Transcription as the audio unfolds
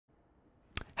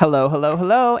Hello, hello,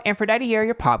 hello. Antphrodite here,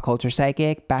 your pop culture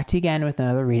psychic, back to you again with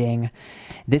another reading.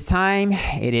 This time,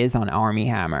 it is on Armie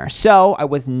Hammer. So, I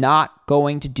was not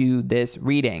going to do this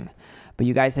reading, but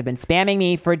you guys have been spamming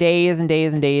me for days and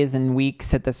days and days and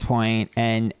weeks at this point,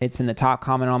 and it's been the top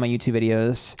comment on my YouTube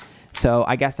videos. So,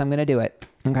 I guess I'm going to do it,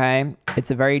 okay? It's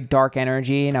a very dark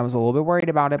energy, and I was a little bit worried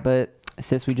about it, but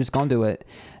sis, we just gonna do it.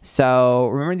 So,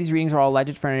 remember, these readings are all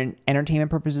alleged for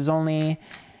entertainment purposes only.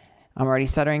 I'm already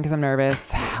stuttering because I'm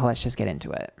nervous. Let's just get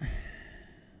into it.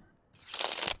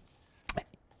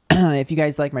 If you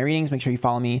guys like my readings, make sure you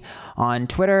follow me on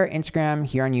Twitter, Instagram,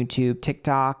 here on YouTube,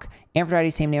 TikTok,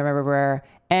 Antphrodite, same name everywhere.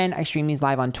 And I stream these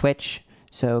live on Twitch.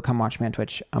 So come watch me on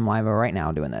Twitch. I'm live right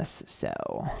now doing this. So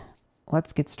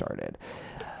let's get started.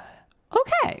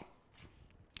 Okay.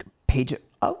 Page.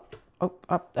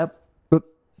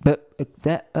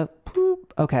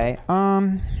 Okay.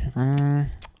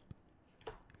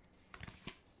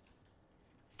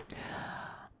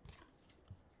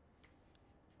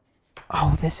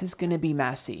 Oh, this is going to be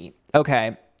messy.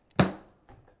 Okay.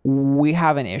 We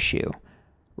have an issue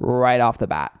right off the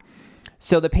bat.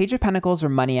 So the Page of Pentacles are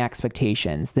money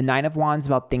expectations. The Nine of Wands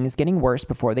about things getting worse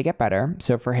before they get better.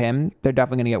 So for him, they're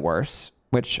definitely going to get worse,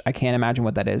 which I can't imagine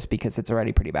what that is because it's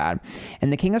already pretty bad.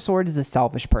 And the King of Swords is a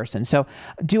selfish person. So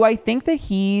do I think that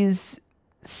he's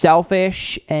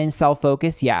selfish and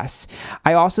self-focused? Yes.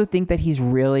 I also think that he's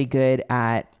really good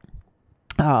at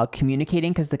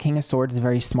communicating, because the King of Swords is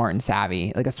very smart and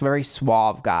savvy, like a very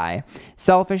suave guy.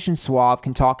 Selfish and suave,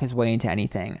 can talk his way into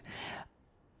anything.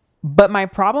 But my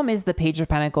problem is the Page of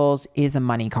Pentacles is a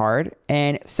money card,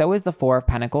 and so is the Four of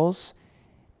Pentacles.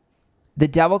 The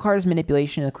Devil card is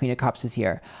manipulation, and the Queen of Cups is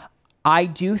here. I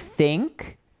do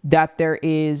think that there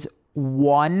is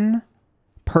one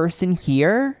person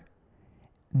here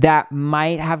that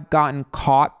might have gotten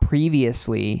caught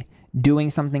previously doing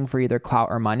something for either clout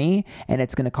or money, and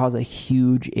it's going to cause a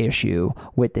huge issue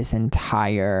with this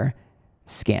entire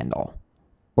scandal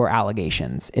or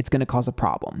allegations. It's going to cause a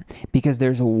problem because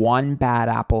there's one bad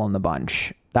apple in the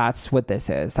bunch. That's what this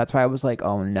is. That's why I was like,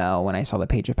 oh no, when I saw the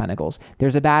Page of Pentacles.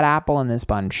 There's a bad apple in this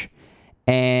bunch,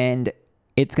 and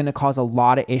it's going to cause a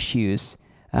lot of issues.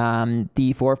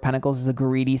 The Four of Pentacles is a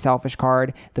greedy, selfish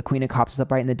card. The Queen of Cups is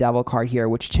upright, and the Devil card here,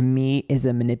 which to me is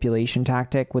a manipulation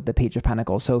tactic with the Page of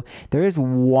Pentacles. So there is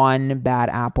one bad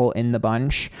apple in the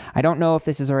bunch. I don't know if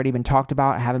this has already been talked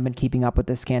about. I haven't been keeping up with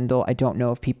this scandal. I don't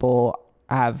know if people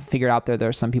have figured out there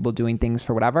are some people doing things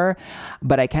for whatever,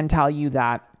 but I can tell you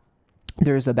that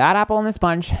there's a bad apple in this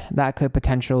bunch that could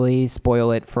potentially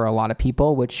spoil it for a lot of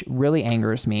people, which really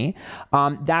angers me.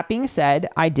 That being said,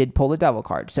 I did pull the Devil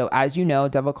card. So as you know,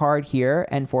 Devil card here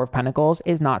and Four of Pentacles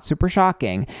is not super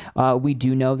shocking. We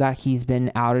do know that he's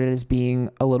been outed as being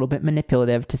a little bit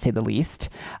manipulative, to say the least.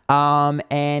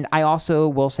 And I also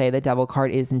will say the Devil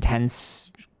card is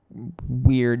intense,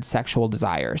 weird sexual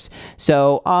desires.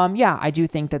 So yeah, I do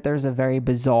think that there's a very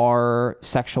bizarre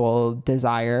sexual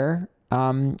desire,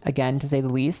 again, to say the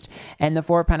least. And the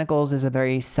Four of Pentacles is a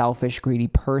very selfish, greedy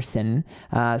person.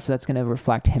 So that's going to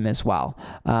reflect him as well.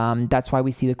 That's why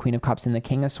we see the Queen of Cups and the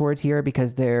King of Swords here,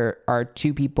 because there are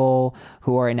two people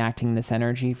who are enacting this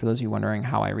energy, for those of you wondering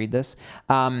how I read this.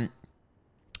 The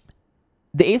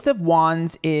Ace of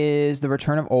Wands is the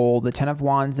return of old. The Ten of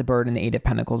Wands, the bird, and the Eight of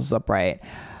Pentacles is upright.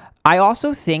 I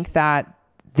also think that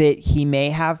he may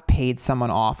have paid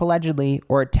someone off, allegedly,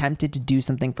 or attempted to do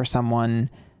something for someone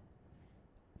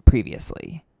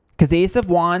previously, because the Ace of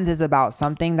Wands is about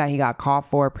something that he got caught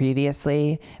for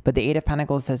previously, but the Eight of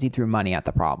Pentacles says he threw money at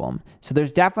the problem. So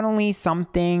there's definitely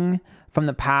something from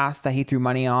the past that he threw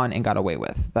money on and got away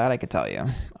with. That I could tell you,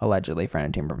 allegedly, for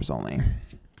entertainment purpose only.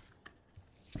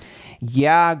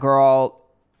 Yeah, girl,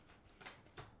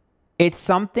 it's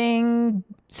something.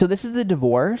 So this is a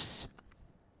divorce.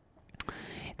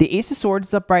 The Ace of Swords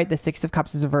is upright, the Six of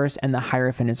Cups is reversed, and the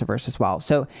Hierophant is reversed as well.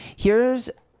 So here's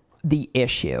the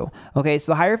issue. Okay,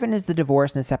 so the Hierophant is the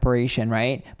divorce and the separation,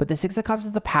 right? But the Six of Cups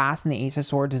is the past, and the Ace of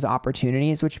Swords is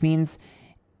opportunities, which means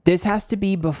this has to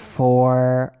be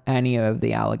before any of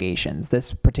the allegations.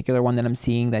 This particular one that I'm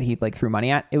seeing that he like threw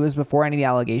money at, it was before any of the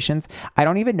allegations. I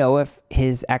don't even know if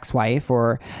his ex-wife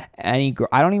or any girl,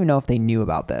 I don't even know if they knew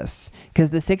about this, because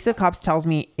the Six of Cups tells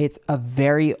me it's a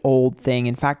very old thing.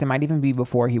 In fact, it might even be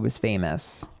before he was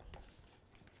famous.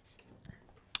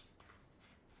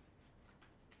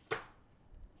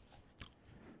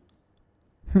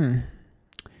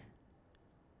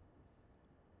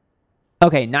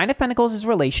 Okay, Nine of Pentacles is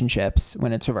relationships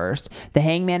when it's reversed. The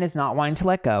Hangman is not wanting to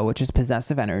let go, which is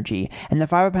possessive energy. And the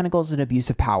Five of Pentacles is an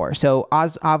abuse of power. So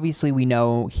obviously we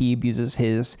know he abuses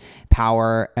his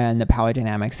power and the power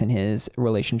dynamics in his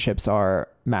relationships are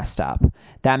messed up.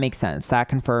 That makes sense. That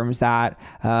confirms that.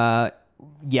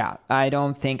 Yeah, I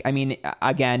don't think, I mean,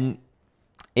 again,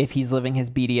 if he's living his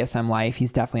BDSM life,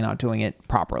 he's definitely not doing it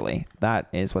properly. That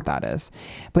is what that is.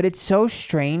 But it's so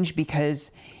strange because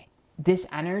this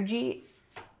energy...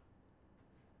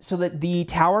 So that the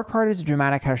Tower card is a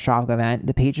dramatic, catastrophic event.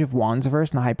 The Page of Wands is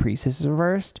reversed and the High Priestess is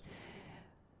reversed.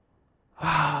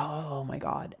 Oh my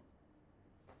God.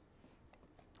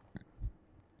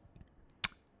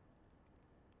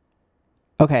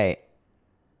 Okay.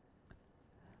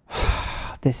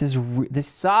 This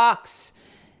sucks.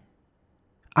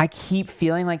 I keep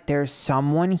feeling like there's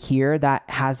someone here that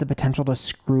has the potential to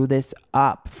screw this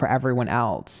up for everyone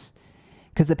else.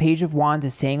 Because the Page of Wands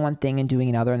is saying one thing and doing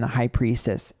another, and the High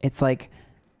Priestess, it's like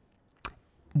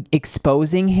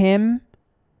exposing him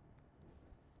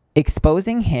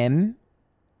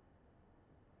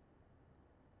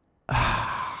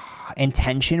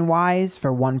intention-wise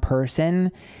for one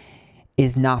person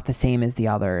is not the same as the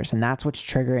others. And that's what's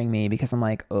triggering me, because I'm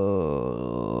like,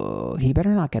 oh, he better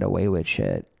not get away with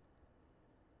shit.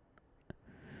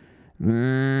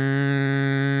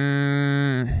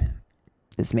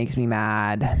 This makes me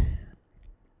mad.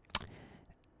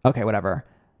 Okay, whatever.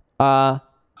 Other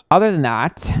than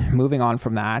that, moving on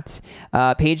from that,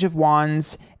 Page of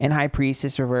Wands and High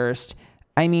Priestess reversed.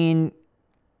 I mean,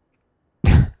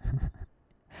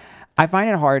 I find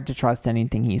it hard to trust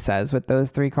anything he says with those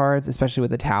three cards, especially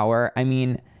with the Tower. I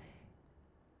mean,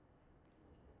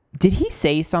 did he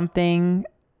say something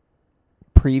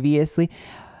previously?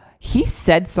 He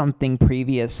said something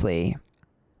previously.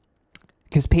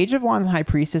 Because Page of Wands and High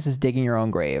Priestess is digging your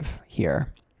own grave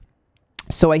here.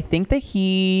 So I think that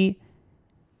he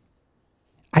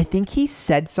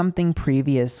said something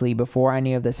previously before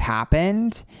any of this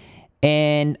happened.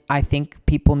 And I think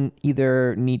people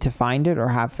either need to find it or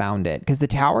have found it. Because the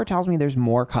Tower tells me there's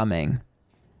more coming.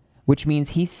 Which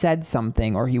means he said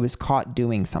something or he was caught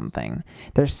doing something.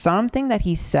 There's something that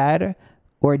he said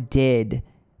or did.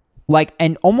 Like,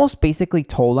 and almost basically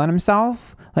told on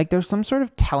himself. Like, there's some sort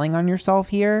of telling on yourself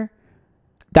here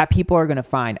that people are going to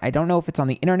find. I don't know if it's on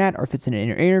the internet or if it's in an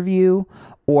interview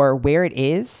or where it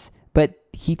is, but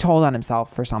he told on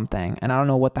himself for something. And I don't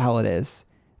know what the hell it is,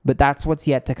 but that's what's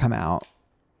yet to come out.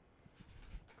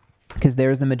 Because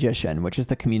there's the Magician, which is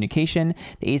the communication,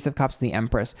 the Ace of Cups, the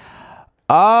Empress.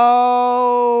 Oh,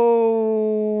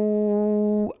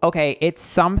 okay. It's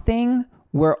something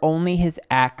where only his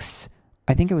ex...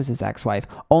 I think it was his ex-wife.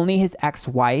 Only his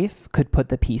ex-wife could put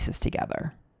the pieces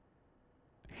together.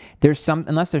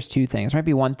 Unless there's two things. There might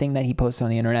be one thing that he posted on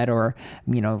the internet or,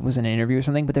 you know, was in an interview or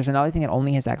something, but there's another thing that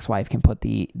only his ex-wife can put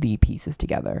the pieces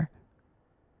together.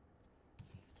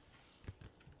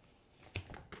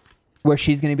 Where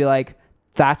she's going to be like,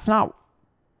 that's not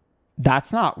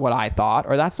what I thought,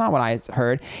 or that's not what I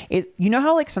heard. You know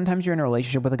how like sometimes you're in a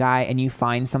relationship with a guy and you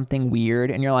find something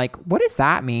weird and you're like, what does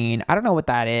that mean? I don't know what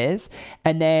that is.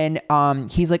 And then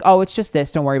he's like, oh, it's just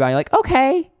this. Don't worry about it. You're like,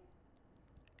 okay.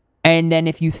 And then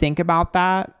if you think about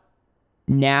that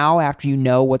now, after you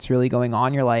know what's really going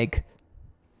on, you're like,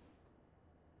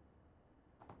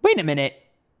 wait a minute.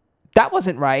 That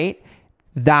wasn't right.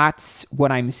 That's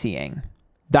what I'm seeing.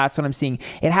 That's what I'm seeing.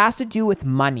 It has to do with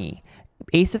money.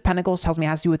 Ace of Pentacles tells me it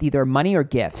has to do with either money or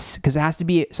gifts, because it has to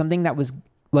be something that was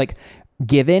like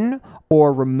given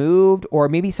or removed, or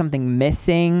maybe something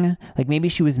missing. Like maybe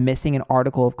she was missing an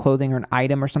article of clothing or an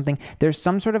item or something. There's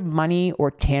some sort of money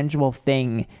or tangible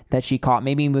thing that she caught.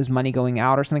 Maybe it was money going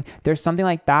out or something. There's something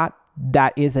like that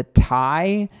that is a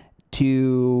tie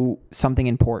to something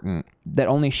important that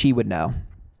only she would know.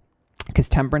 Because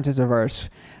Temperance is reverse,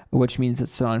 which means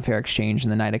it's an unfair exchange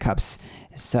in the Knight of Cups.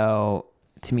 So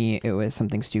to me, it was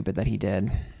something stupid that he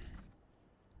did.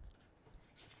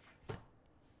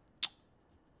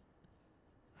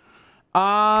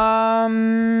 I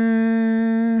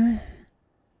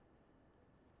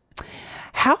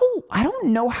don't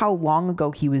know how long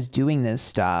ago he was doing this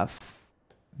stuff,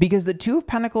 because the Two of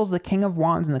Pentacles, the King of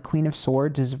Wands, and the Queen of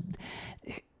Swords is...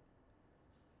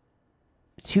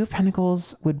 Two of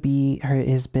Pentacles would be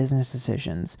his business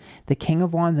decisions. The King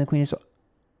of Wands and the Queen of Swords...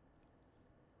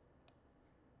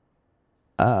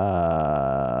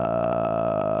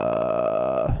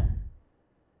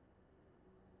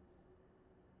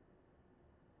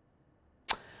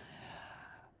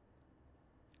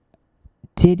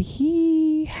 Did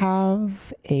he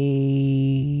have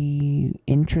a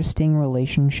interesting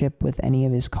relationship with any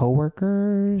of his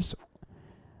coworkers?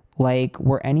 Like,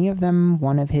 were any of them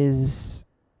one of his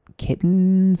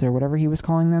kittens or whatever he was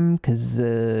calling them? Because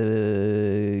there's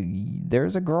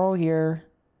a girl here.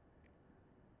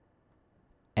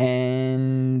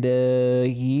 And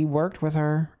he worked with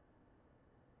her.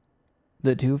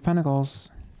 The Two of Pentacles.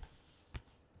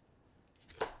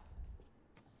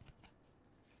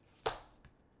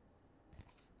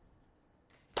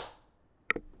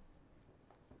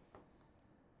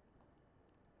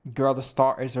 Girl, the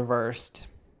Star is reversed.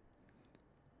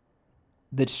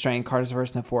 The Strength card is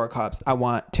reversed in the Four of Cups. I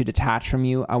want to detach from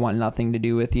you. I want nothing to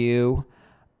do with you.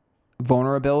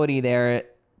 Vulnerability there.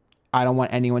 I don't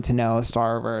want anyone to know.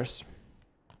 Star reverse.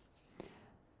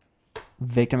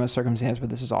 Victim of circumstance, but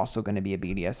this is also going to be a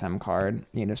BDSM card.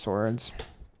 Eight of Swords.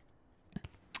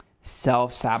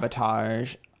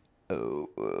 Self-sabotage.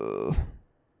 Oh.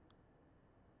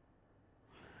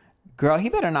 Girl, he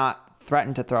better not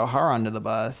threaten to throw her under the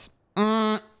bus.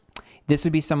 This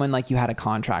would be someone like you had a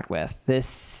contract with.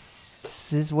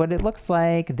 This is what it looks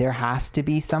like. There has to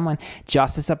be someone.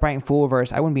 Justice upright and Fool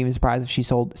reverse. I wouldn't be even surprised if she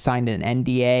signed an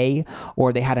NDA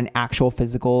or they had an actual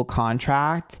physical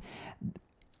contract.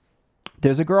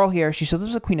 There's a girl here. She shows up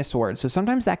as a Queen of Swords. So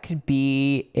sometimes that could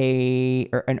be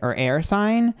an air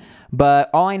sign. But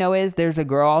all I know is there's a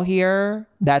girl here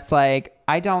that's like,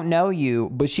 I don't know you,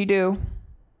 but she do.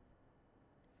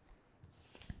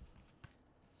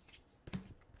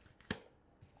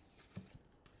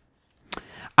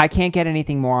 I can't get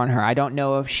anything more on her. I don't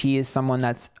know if she is someone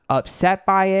that's upset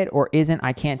by it or isn't.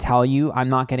 I can't tell you. I'm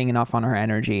not getting enough on her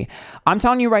energy. I'm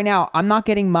telling you right now, I'm not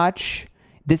getting much.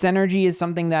 This energy is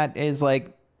something that is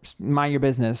like, mind your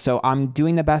business. So I'm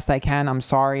doing the best I can. I'm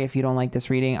sorry if you don't like this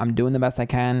reading. I'm doing the best I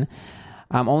can.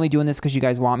 I'm only doing this because you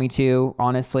guys want me to,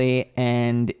 honestly.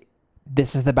 And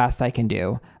this is the best I can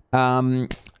do.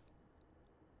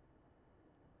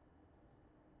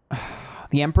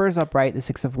 The Emperor is upright. The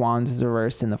Six of Wands is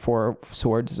reversed. And the Four of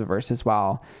Swords is reversed as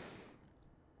well.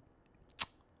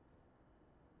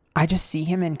 I just see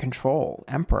him in control.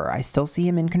 Emperor. I still see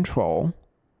him in control.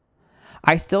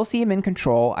 I still see him in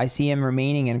control. I see him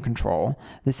remaining in control.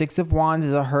 The Six of Wands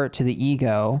is a hurt to the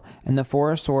ego. And the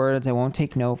Four of Swords, I won't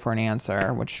take no for an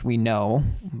answer, which we know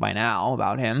by now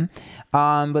about him.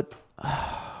 But...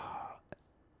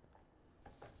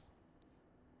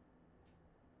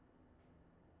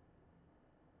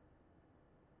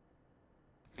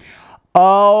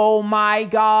 oh my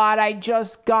God, I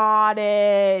just got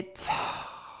it.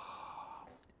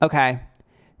 Okay.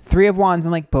 Three of Wands.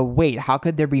 I'm like, but wait, how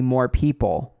could there be more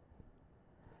people?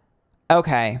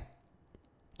 Okay.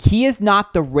 He is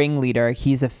not the ringleader.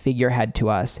 He's a figurehead to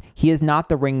us. He is not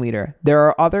the ringleader. There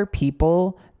are other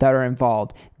people that are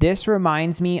involved. This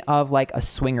reminds me of like a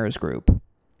swingers group.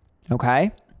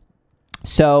 Okay.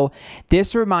 So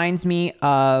this reminds me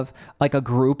of like a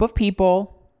group of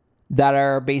people that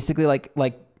are basically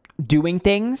like doing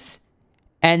things,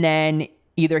 and then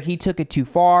either he took it too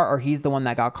far or he's the one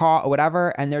that got caught or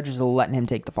whatever, and they're just letting him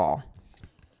take the fall.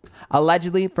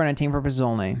 Allegedly for entertainment purposes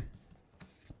only.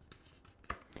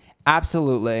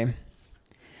 Absolutely.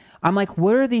 I'm like,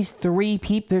 what are these three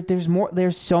people? There's more.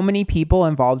 There's so many people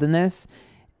involved in this.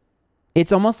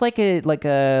 It's almost like a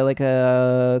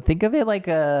think of it like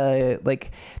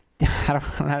I don't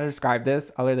know how to describe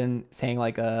this other than saying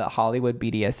like a Hollywood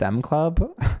BDSM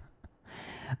club.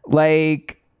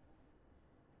 Like,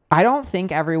 I don't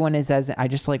think everyone is as, I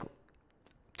just like,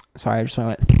 sorry, I just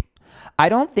went, I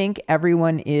don't think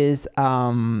everyone is,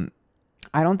 I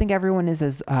don't think everyone is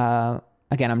as,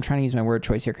 again, I'm trying to use my word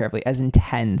choice here carefully, as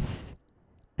intense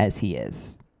as he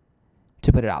is.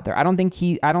 To put it out there.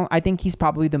 I think he's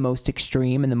probably the most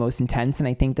extreme and the most intense, and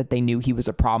I think that they knew he was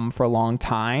a problem for a long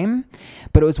time,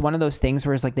 but it was one of those things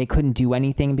where it's like they couldn't do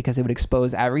anything because it would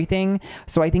expose everything.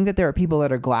 So I think that there are people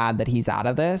that are glad that he's out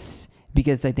of this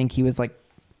because I think he was like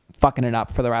fucking it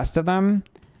up for the rest of them.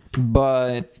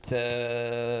 But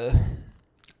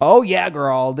oh yeah,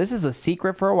 girl, this is a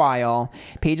secret for a while.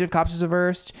 Page of Cups is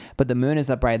reversed, but the Moon is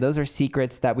upright. Those are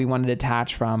secrets that we want to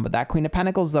detach from. But that Queen of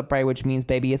Pentacles is upright, which means,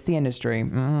 baby, it's the industry.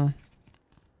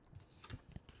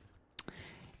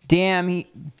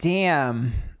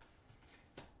 Damn.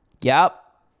 Yep.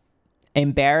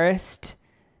 Embarrassed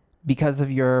because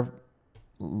of your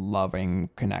loving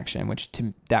connection, which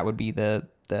that would be the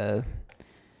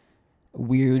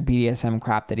weird BDSM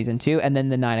crap that he's into. And then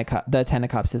the 10 of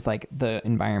Cups is like the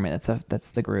environment.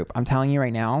 That's the group. I'm telling you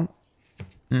right now.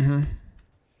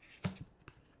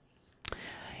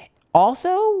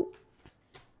 Also,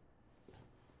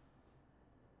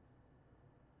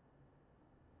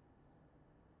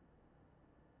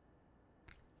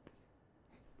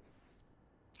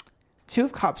 Two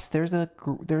of Cups, there's a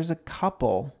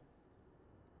couple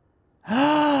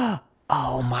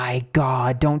Oh my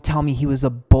God. Don't tell me he was a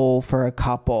bull for a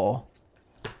couple.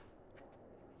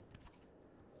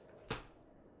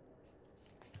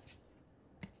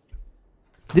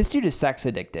 This dude is sex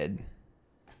addicted.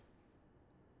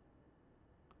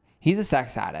 He's a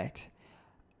sex addict.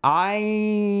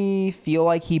 I feel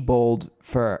like he bowled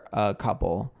for a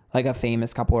couple, like a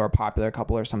famous couple or a popular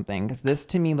couple or something, because this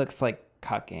to me looks like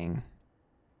cucking.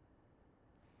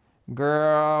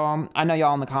 Girl, I know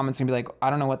y'all in the comments are gonna be like, I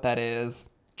don't know what that is.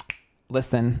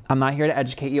 Listen, I'm not here to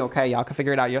educate you, okay? Y'all can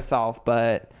figure it out yourself,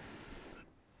 but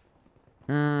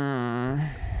I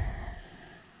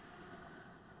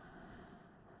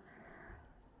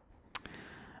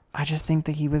just think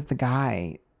that he was the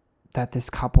guy that this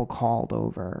couple called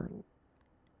over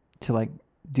to like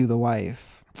do the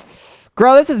wife.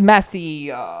 Girl, this is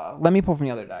messy. Let me pull from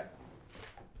the other deck.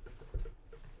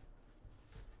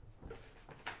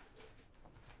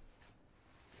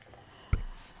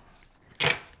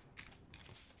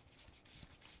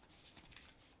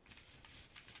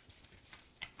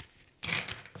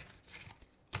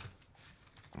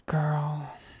 Girl.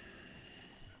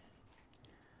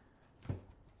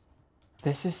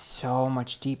 This is so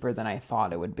much deeper than I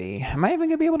thought it would be. Am I even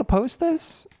going to be able to post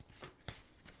this?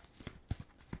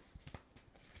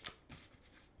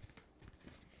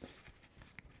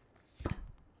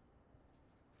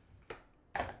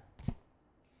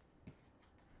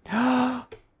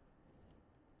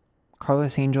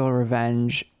 Carlos Angel,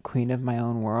 Revenge, Queen of My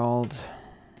Own World,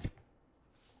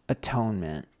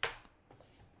 Atonement.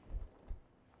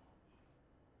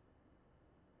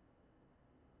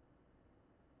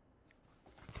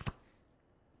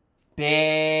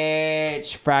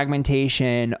 Bitch.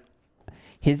 Fragmentation.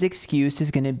 His excuse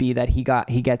is going to be that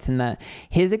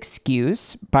his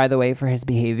excuse, by the way, for his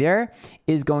behavior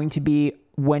is going to be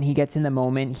when he gets in the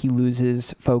moment, he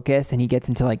loses focus and he gets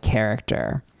into like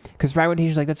character. Because fragmentation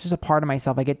is like, that's just a part of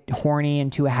myself. I get horny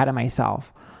and too ahead of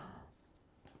myself.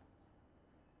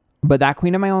 But that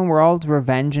Queen of My Own World,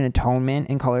 Revenge and Atonement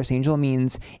in Colors Angel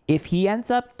means if he ends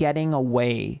up getting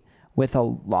away with a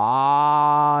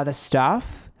lot of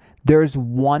stuff, there's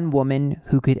one woman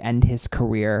who could end his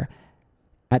career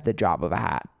at the drop of a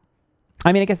hat.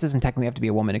 I mean, I guess it doesn't technically have to be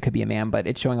a woman. It could be a man, but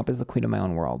it's showing up as the Queen of My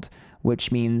Own World,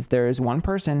 which means there's one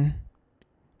person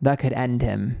that could end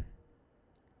him.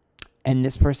 And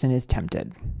this person is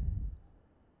tempted.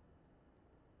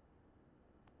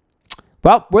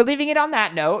 Well, we're leaving it on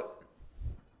that note.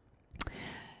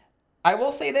 I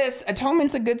will say this.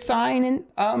 Atonement's a good sign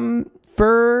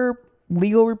for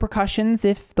legal repercussions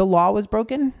if the law was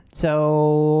broken.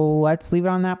 So let's leave it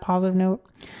on that positive note.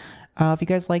 If you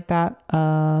guys like that,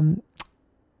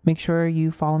 make sure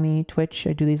you follow me Twitch.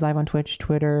 I do these live on Twitch,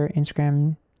 Twitter,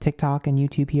 Instagram, TikTok, and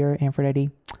YouTube here, Antphrodite.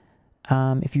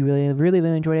 If you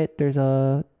really enjoyed it, there's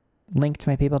a link to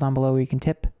my PayPal down below where you can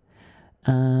tip.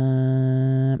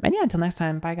 And yeah, until next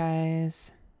time, bye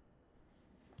guys.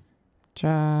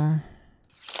 Ciao.